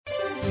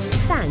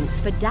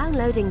Thanks for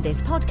downloading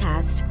this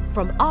podcast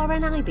from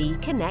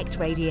RNIB Connect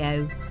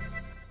Radio.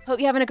 Hope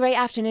you're having a great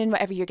afternoon,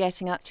 whatever you're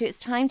getting up to. It's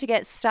time to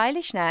get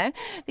stylish now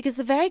because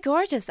the very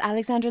gorgeous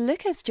Alexandra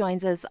Lucas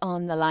joins us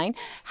on the line.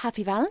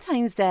 Happy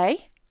Valentine's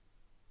Day.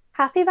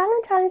 Happy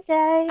Valentine's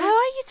Day. How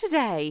are you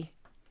today?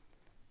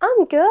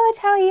 I'm good.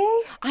 How are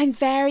you? I'm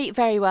very,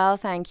 very well,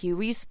 thank you.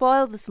 Were you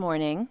spoiled this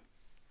morning?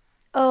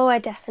 Oh, I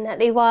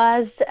definitely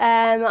was.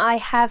 I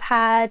have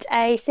had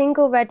a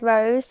single red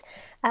rose,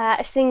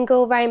 a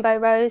single rainbow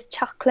rose,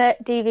 chocolate,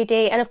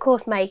 DVD, and of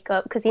course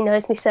makeup because he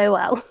knows me so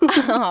well.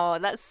 Oh,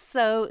 that's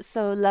so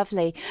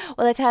lovely.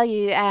 Well, I tell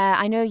you,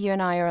 I know you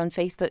and I are on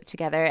Facebook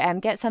together.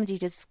 Get somebody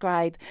to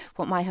describe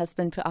what my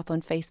husband put up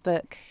on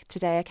Facebook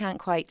today. I can't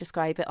quite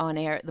describe it on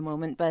air at the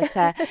moment, but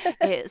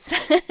it's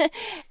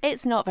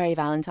it's not very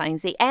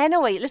Valentine's-y.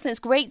 Anyway, listen, it's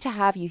great to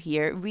have you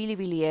here. It really,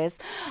 really is.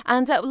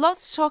 And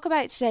lots to talk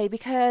about today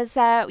because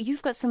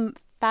you've got some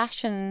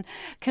fashion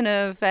kind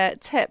of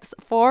tips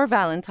for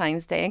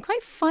Valentine's Day and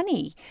quite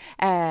funny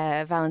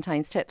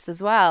Valentine's tips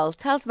as well.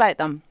 Tell us about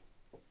them.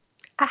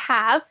 I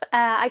have.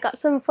 I got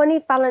some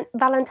funny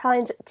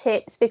Valentine's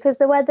tips because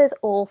the weather's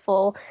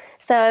awful.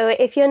 So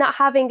if you're not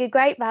having a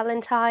great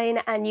Valentine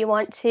and you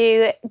want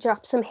to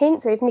drop some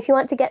hints, or even if you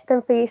want to get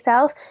them for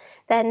yourself,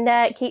 then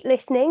keep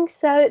listening.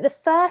 So the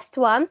first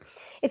one,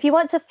 if you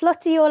want to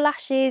flutter your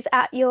lashes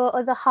at your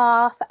other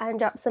half and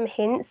drop some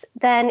hints,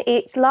 then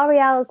it's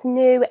L'Oreal's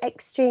new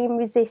Extreme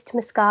Resist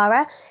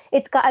Mascara.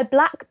 It's got a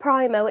black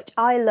primer, which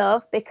I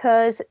love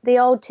because the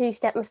old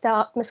two-step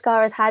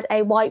mascaras had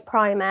a white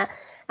primer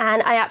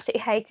and I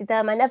absolutely hated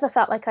them. I never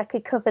felt like I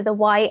could cover the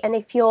white. And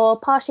if you're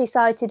partially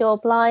sighted or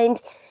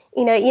blind,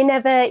 you know,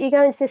 you're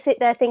going to sit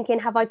there thinking,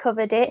 have I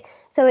covered it?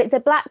 So it's a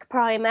black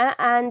primer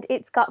and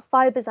it's got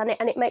fibres on it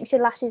and it makes your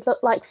lashes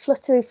look like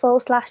fluttery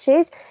false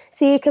lashes.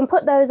 So you can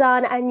put those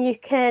on and you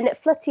can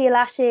flutter your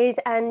lashes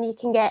and you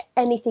can get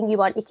anything you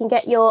want. You can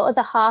get your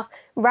other half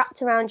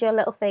wrapped around your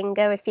little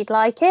finger if you'd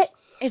like it.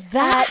 Is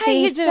that how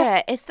you do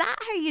it? Is that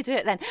how you do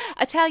it then?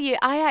 I tell you,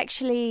 I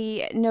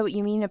actually know what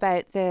you mean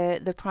about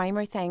the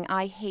primer thing.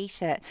 I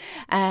hate it.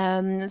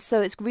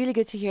 So it's really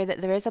good to hear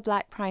that there is a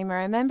black primer.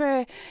 I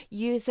remember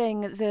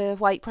using the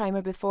white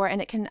primer before and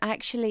it can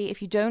actually,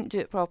 if you don't do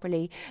it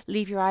properly,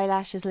 leave your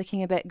eyelashes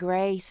looking a bit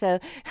grey. So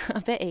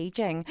a bit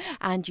aging.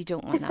 And you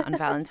don't want that on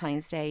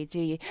Valentine's Day, do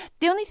you?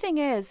 The only thing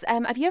is,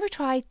 have you ever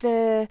tried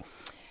the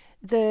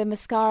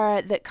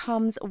mascara that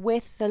comes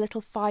with the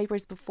little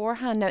fibres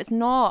beforehand? Now, it's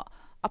not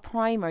a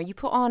primer. You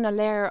put on a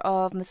layer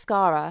of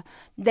mascara,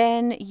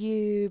 then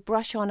you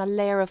brush on a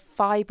layer of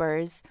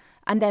fibres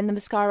and then the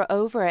mascara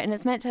over it, and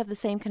it's meant to have the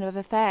same kind of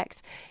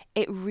effect.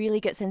 It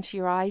really gets into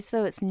your eyes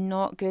though. It's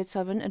not good,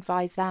 so I wouldn't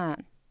advise that.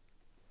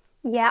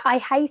 Yeah, I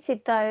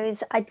hated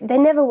those. They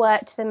never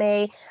worked for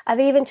me.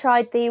 I've even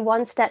tried the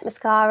one-step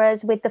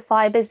mascaras with the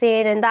fibres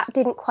in and that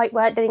didn't quite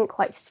work. They didn't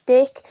quite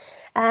stick.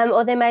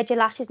 Or they made your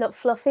lashes look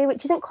fluffy,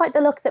 which isn't quite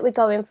the look that we're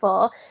going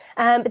for.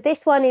 But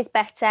this one is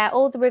better.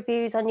 All the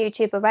reviews on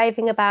YouTube are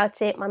raving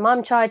about it. My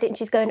mum tried it and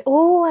she's going,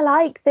 oh, I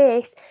like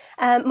this.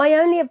 My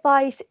only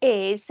advice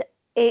is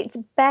it's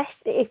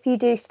best if you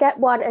do step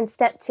 1 and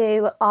step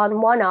 2 on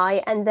one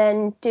eye and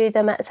then do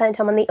them at the same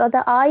time on the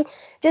other eye,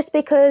 just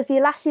because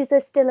your lashes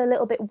are still a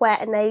little bit wet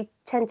and they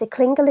tend to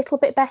cling a little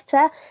bit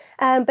better.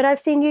 But I've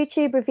seen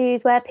YouTube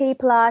reviews where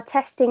people are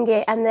testing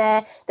it and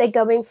they're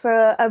going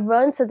for a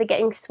run, so they're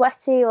getting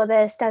sweaty or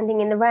they're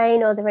standing in the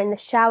rain or they're in the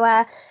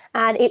shower,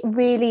 and it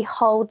really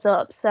holds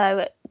up.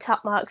 So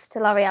top marks to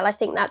L'Oreal. I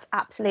think that's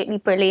absolutely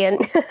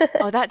brilliant.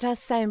 Oh, that does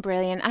sound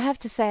brilliant. I have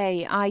to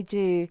say, I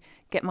do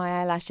get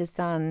my eyelashes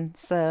done,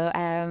 so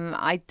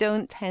I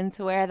don't tend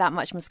to wear that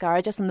much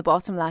mascara, just on the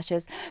bottom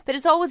lashes, but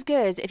it's always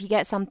good if you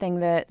get something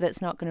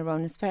that's not going to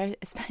run,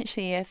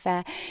 especially if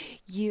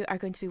you are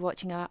going to be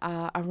watching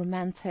a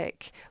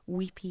romantic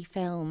weepy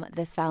film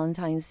this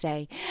Valentine's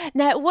Day.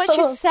 Now, what's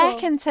your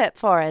second tip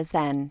for us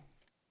then?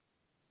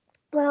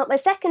 Well, my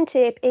second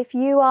tip, if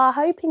you are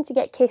hoping to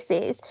get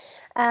kisses,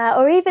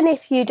 or even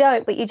if you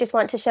don't, but you just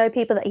want to show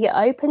people that you're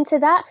open to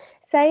that,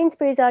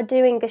 Sainsbury's are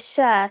doing a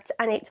shirt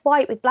and it's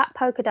white with black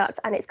polka dots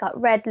and it's got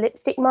red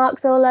lipstick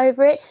marks all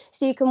over it.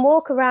 So you can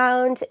walk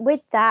around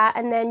with that,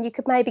 and then you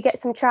could maybe get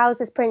some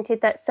trousers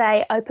printed that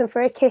say open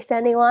for a kiss,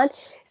 anyone.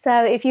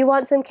 So if you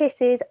want some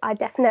kisses, I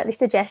definitely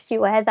suggest you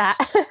wear that.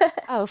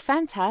 Oh,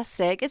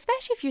 fantastic.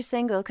 Especially if you're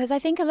single, because I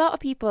think a lot of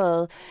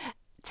people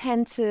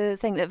tend to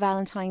think that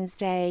Valentine's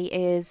Day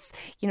is,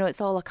 you know, it's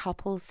all a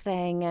couples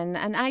thing. And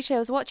actually I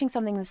was watching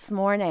something this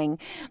morning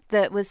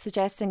that was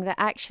suggesting that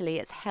actually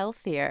it's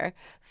healthier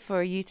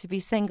for you to be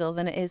single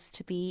than it is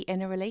to be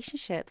in a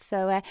relationship.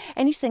 So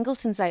any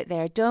singletons out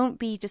there, don't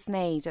be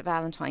dismayed at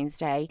Valentine's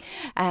Day.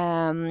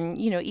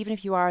 You know, even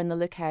if you are on the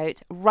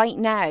lookout, right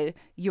now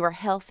you are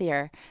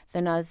healthier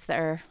than us that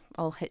are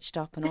all hitched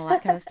up and all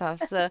that kind of stuff.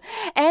 So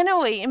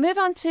anyway, move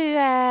on to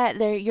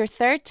your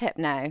third tip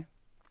now.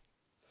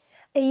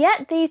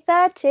 Yeah, the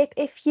third tip,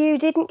 if you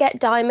didn't get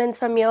diamonds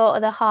from your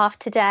other half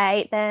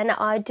today, then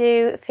I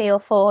do feel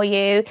for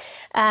you.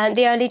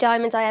 The only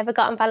diamonds I ever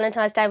got on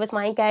Valentine's Day was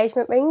my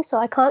engagement ring, so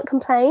I can't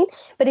complain.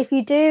 But if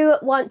you do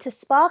want to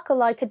sparkle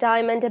like a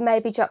diamond and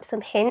maybe drop some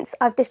hints,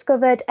 I've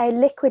discovered a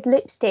liquid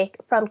lipstick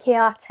from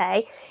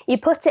Chiarte. You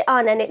put it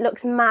on and it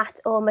looks matte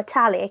or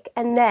metallic,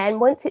 and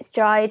then once it's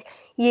dried,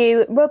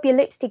 you rub your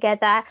lips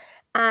together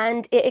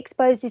and it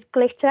exposes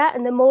glitter,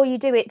 and the more you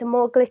do it, the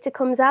more glitter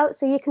comes out,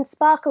 so you can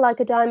sparkle like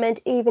a diamond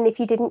even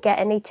if you didn't get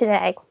any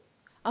today.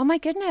 Oh my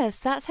goodness,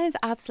 that sounds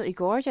absolutely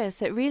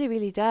gorgeous. It really,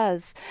 really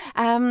does.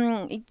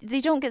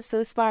 They don't get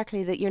so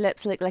sparkly that your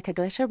lips look like a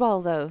glitter ball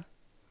though.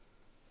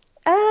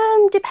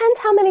 Depends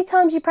how many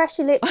times you press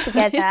your lips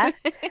together.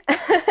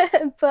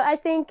 But I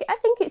think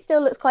it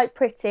still looks quite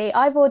pretty.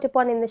 I've ordered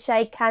one in the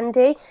shade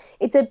Candy.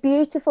 It's a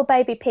beautiful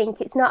baby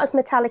pink. It's not as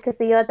metallic as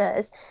the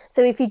others.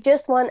 So if you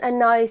just want a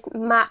nice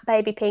matte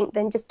baby pink,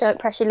 then just don't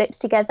press your lips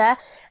together.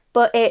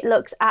 But it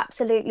looks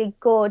absolutely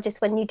gorgeous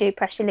when you do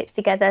press your lips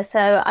together.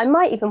 So I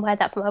might even wear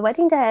that for my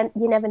wedding day.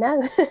 You never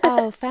know.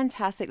 Oh,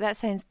 fantastic. That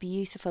sounds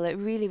beautiful. It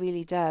really,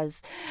 really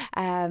does.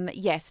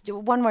 Yes,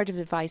 one word of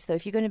advice, though.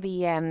 If you're going to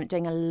be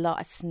doing a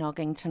lot of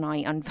snogging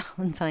tonight on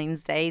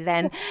Valentine's Day,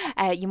 then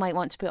you might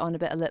want to put on a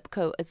bit of lip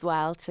coat as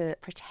well to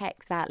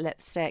protect that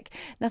lipstick.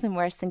 Nothing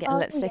worse than getting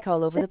lipstick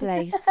all over the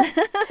place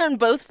on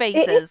both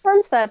faces. It is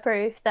transfer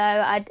proof,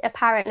 though,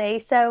 apparently.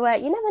 So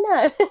you never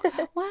know.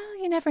 Well,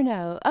 you never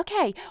know.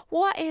 Okay.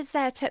 What is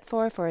tip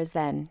 4 for us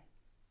then?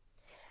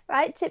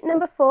 Right, tip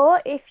number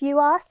 4, if you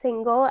are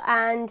single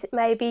and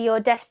maybe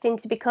you're destined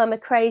to become a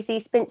crazy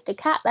spinster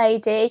cat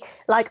lady,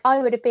 like I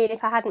would have been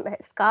if I hadn't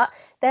met Scott,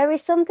 there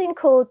is something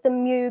called the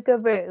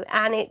Mugaroo,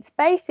 and it's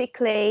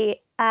basically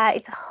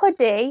it's a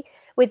hoodie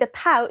with a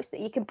pouch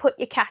that you can put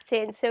your cat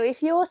in. So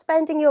if you're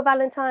spending your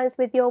Valentine's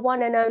with your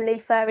one and only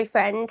furry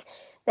friend,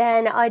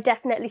 then I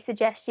definitely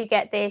suggest you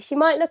get this. You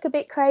might look a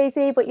bit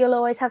crazy, but you'll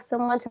always have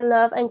someone to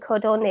love and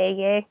cuddle near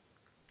you.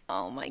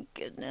 Oh my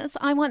goodness.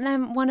 I want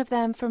one of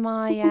them for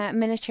my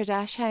miniature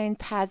dachshund,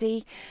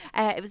 Paddy.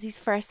 It was his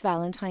first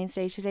Valentine's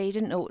Day today. He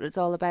didn't know what it was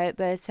all about,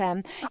 but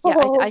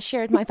I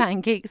shared my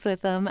pancakes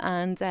with him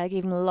and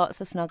gave him lots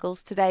of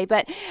snuggles today.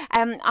 But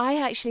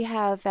I actually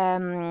have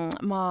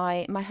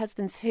my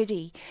husband's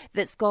hoodie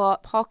that's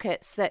got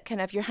pockets that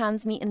kind of your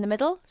hands meet in the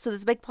middle. So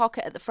there's a big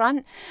pocket at the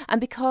front. And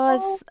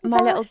because my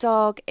little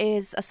dog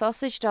is a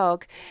sausage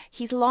dog,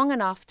 he's long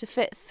enough to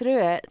fit through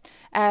it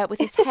with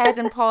his head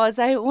and paws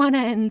out one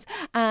end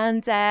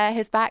and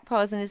his back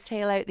paws and his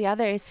tail out the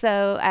other.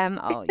 So,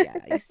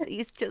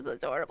 he's just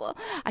adorable.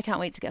 I can't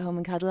wait to get home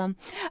and cuddle him.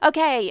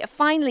 Okay,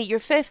 finally, your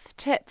 5th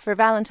tip for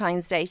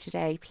Valentine's Day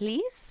today,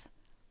 please.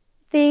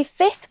 The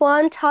 5th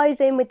one ties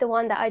in with the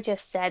one that I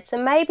just said.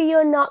 So maybe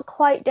you're not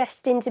quite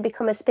destined to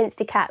become a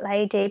spinster cat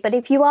lady, but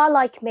if you are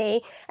like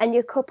me and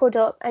you're coupled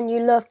up and you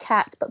love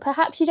cats, but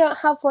perhaps you don't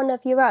have one of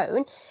your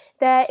own,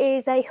 there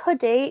is a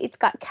hoodie. It's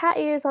got cat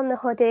ears on the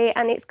hoodie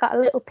and it's got a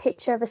little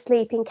picture of a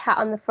sleeping cat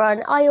on the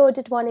front. I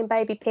ordered one in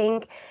baby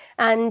pink,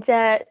 and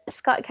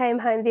Scott came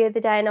home the other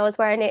day and I was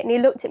wearing it and he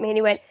looked at me and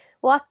he went,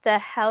 "What the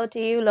hell do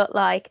you look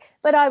like?"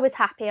 But I was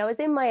happy. I was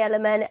in my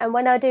element, and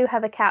when I do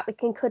have a cat, we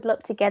can cuddle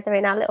up together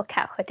in our little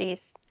cat hoodies.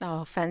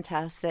 Oh,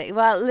 fantastic.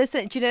 Well,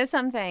 listen, do you know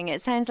something?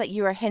 It sounds like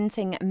you are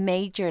hinting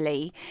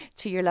majorly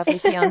to your lovely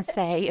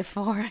fiancé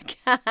for a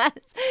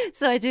cat.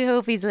 So I do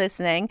hope he's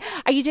listening.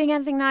 Are you doing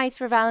anything nice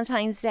for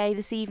Valentine's Day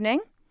this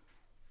evening?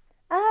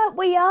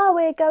 We are.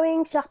 We're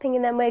going shopping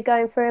and then we're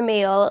going for a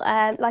meal.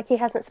 Like he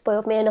hasn't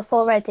spoiled me enough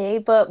already,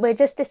 but we're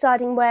just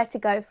deciding where to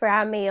go for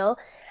our meal.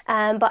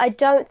 But I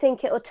don't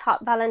think it will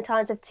top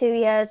Valentine's of 2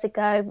 years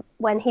ago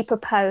when he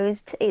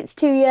proposed. It's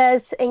 2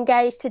 years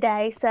engaged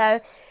today,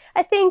 so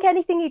I think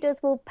anything he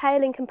does will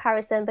pale in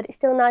comparison, but it's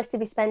still nice to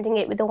be spending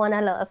it with the one I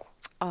love.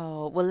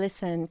 Oh, well,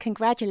 listen,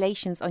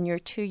 congratulations on your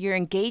 2-year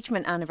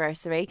engagement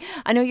anniversary.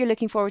 I know you're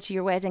looking forward to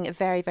your wedding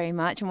very, very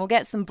much, and we'll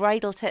get some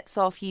bridal tips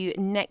off you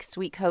next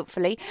week,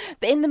 hopefully.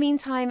 But in the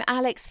meantime,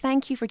 Alex,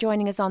 thank you for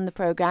joining us on the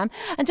programme.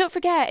 And don't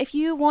forget, if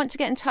you want to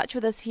get in touch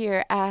with us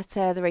here at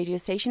the radio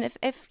station,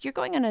 if you're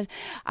going on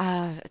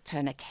to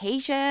an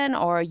occasion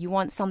or you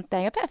want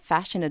something, a bit of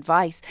fashion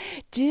advice,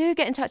 do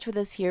get in touch with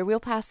us here. We'll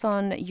pass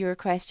on your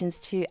questions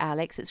to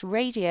Alex. It's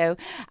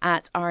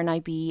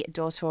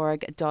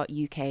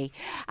radio@rnib.org.uk.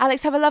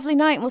 Alex, have a lovely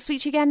night and we'll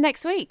speak to you again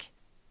next week.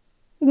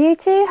 You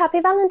too.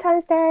 Happy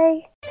Valentine's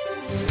Day.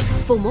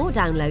 For more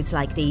downloads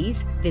like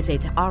these,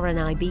 visit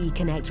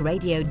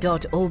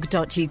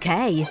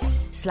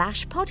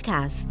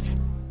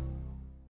rnibconnectradio.org.uk/podcasts.